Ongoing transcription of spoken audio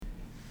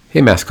Hey,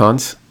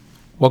 MassCons.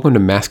 Welcome to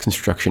Mass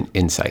Construction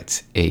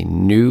Insights, a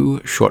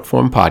new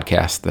short-form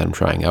podcast that I'm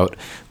trying out,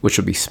 which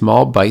will be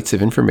small bites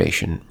of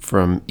information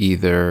from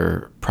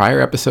either prior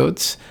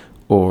episodes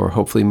or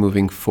hopefully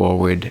moving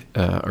forward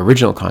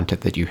original content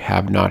that you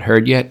have not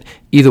heard yet.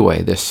 Either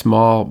way, they're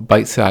small,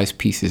 bite-sized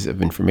pieces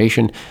of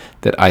information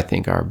that I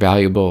think are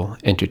valuable,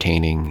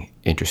 entertaining,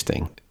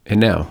 interesting. And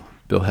now,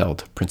 Bill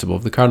Held, principal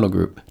of the Cardinal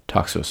Group,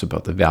 talks to us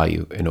about the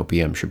value an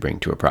OPM should bring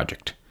to a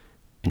project.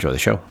 Enjoy the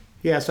show.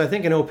 Yeah, so I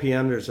think in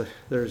OPM,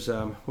 there's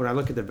when I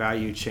look at the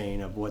value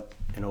chain of what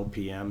an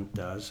OPM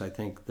does, I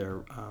think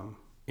their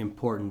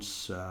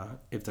importance,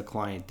 if the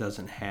client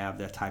doesn't have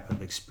that type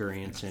of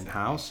experience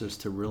in-house, is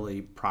to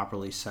really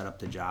properly set up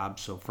the job.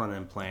 So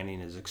front-end planning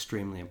is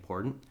extremely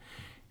important.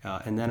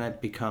 And then it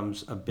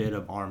becomes a bit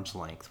of arm's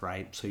length,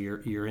 right? So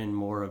you're in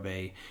more of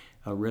a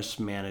risk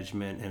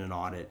management and an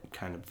audit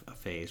kind of a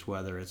phase,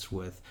 whether it's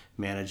with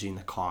managing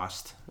the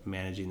cost,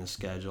 managing the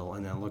schedule,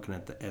 and then looking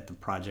at the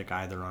project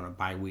either on a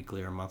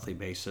biweekly or monthly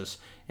basis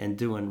and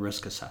doing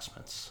risk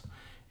assessments.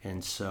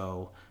 And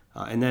so,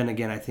 and then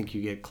again, I think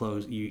you get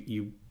close,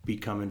 you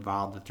become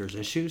involved if there's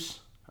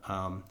issues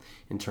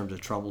in terms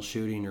of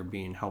troubleshooting or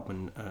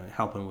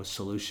helping with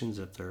solutions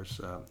if there's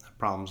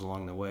problems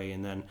along the way.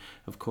 And then,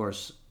 of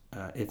course,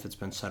 if it's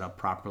been set up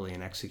properly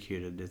and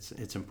executed,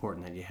 it's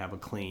important that you have a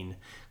clean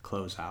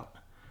closeout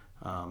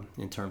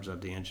in terms of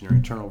the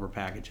engineering turnover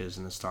packages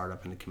and the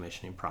startup and the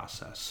commissioning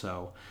process.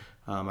 So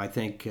I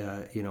think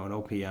an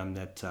OPM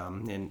that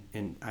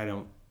and I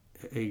don't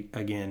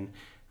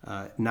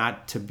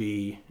not to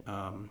be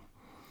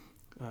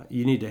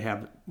you need to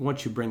have,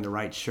 once you bring the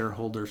right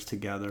shareholders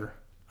together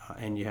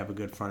and you have a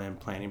good front end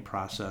planning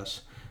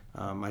process.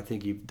 I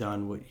think you've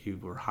done what you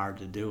were hired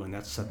to do, and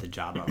that's set the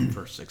job up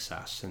for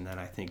success. And then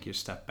I think you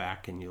step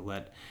back and you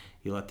let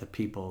the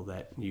people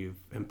that you've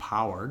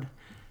empowered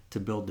to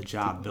build the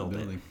job build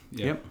it.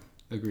 Yeah. Yep.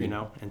 Agreed.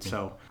 And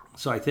so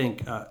I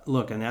think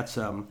and that's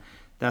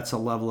a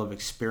level of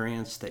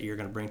experience that you're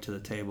going to bring to the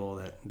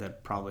table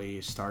that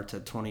probably starts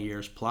at 20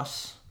 years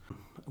plus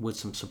with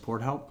some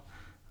support help.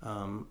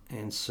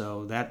 And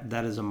so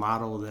that is a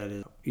model that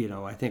is,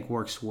 I think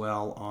works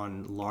well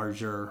on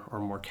larger or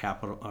more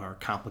capital or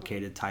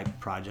complicated type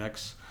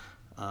projects.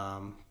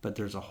 But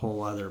there's a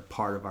whole other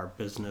part of our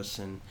business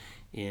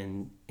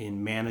in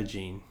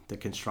managing the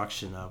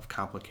construction of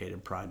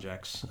complicated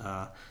projects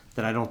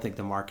that I don't think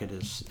the market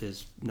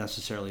is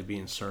necessarily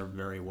being served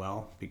very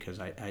well, because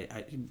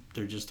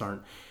there just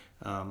aren't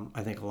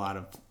I think a lot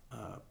of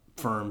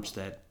firms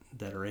that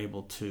are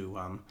able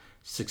to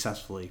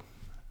successfully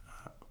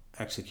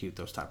execute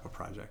those type of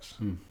projects.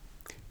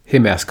 Hey,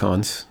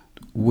 MassCons,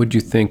 what'd you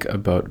think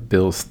about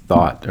Bill's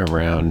thought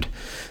around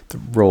the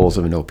roles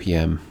of an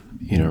OPM?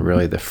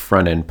 Really the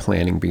front end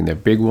planning being their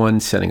big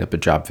one, setting up a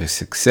job for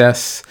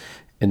success,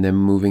 and then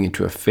moving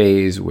into a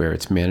phase where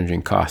it's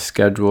managing cost,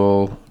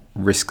 schedule,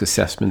 risk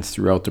assessments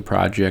throughout the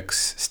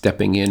projects,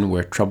 stepping in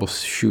where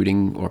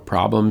troubleshooting or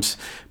problems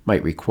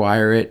might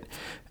require it,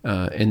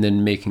 and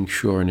then making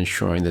sure and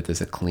ensuring that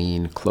there's a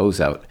clean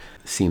closeout.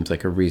 Seems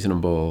like a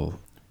reasonable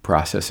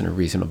process and a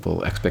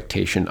reasonable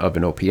expectation of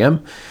an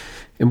OPM.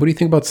 And what do you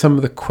think about some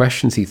of the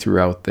questions he threw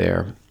out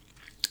there?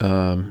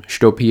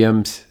 Should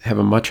OPMs have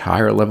a much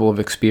higher level of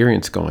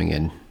experience going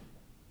in?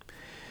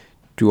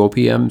 Do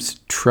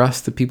OPMs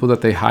trust the people that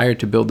they hire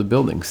to build the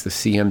buildings, the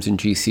CMs and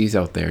GCs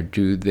out there?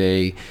 Do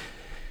they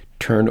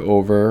turn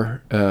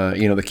over,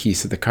 the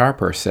keys to the car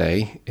per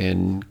se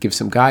and give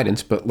some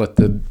guidance, but let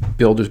the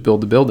builders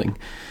build the building?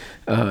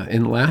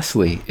 And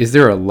lastly, is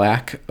there a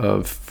lack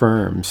of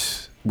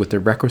firms with the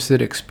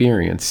requisite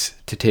experience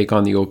to take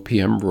on the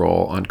OPM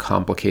role on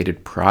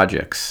complicated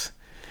projects?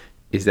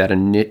 Is that a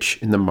niche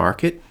in the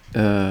market?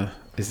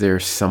 Is there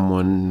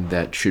someone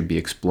that should be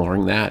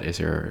exploring that? Is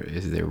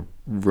there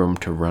room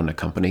to run a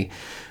company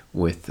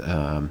with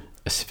a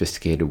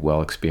sophisticated,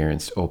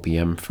 well-experienced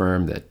OPM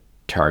firm that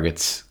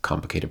targets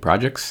complicated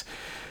projects?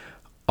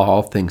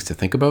 All things to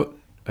think about.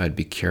 I'd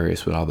be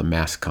curious what all the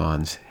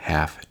MassCons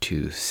have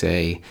to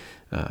say.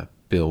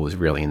 Bill was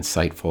really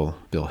insightful.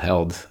 Bill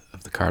Held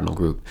of the Cardinal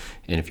Group.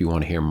 And if you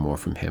want to hear more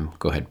from him,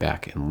 go ahead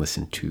back and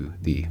listen to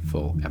the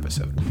full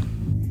episode.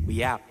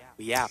 We out.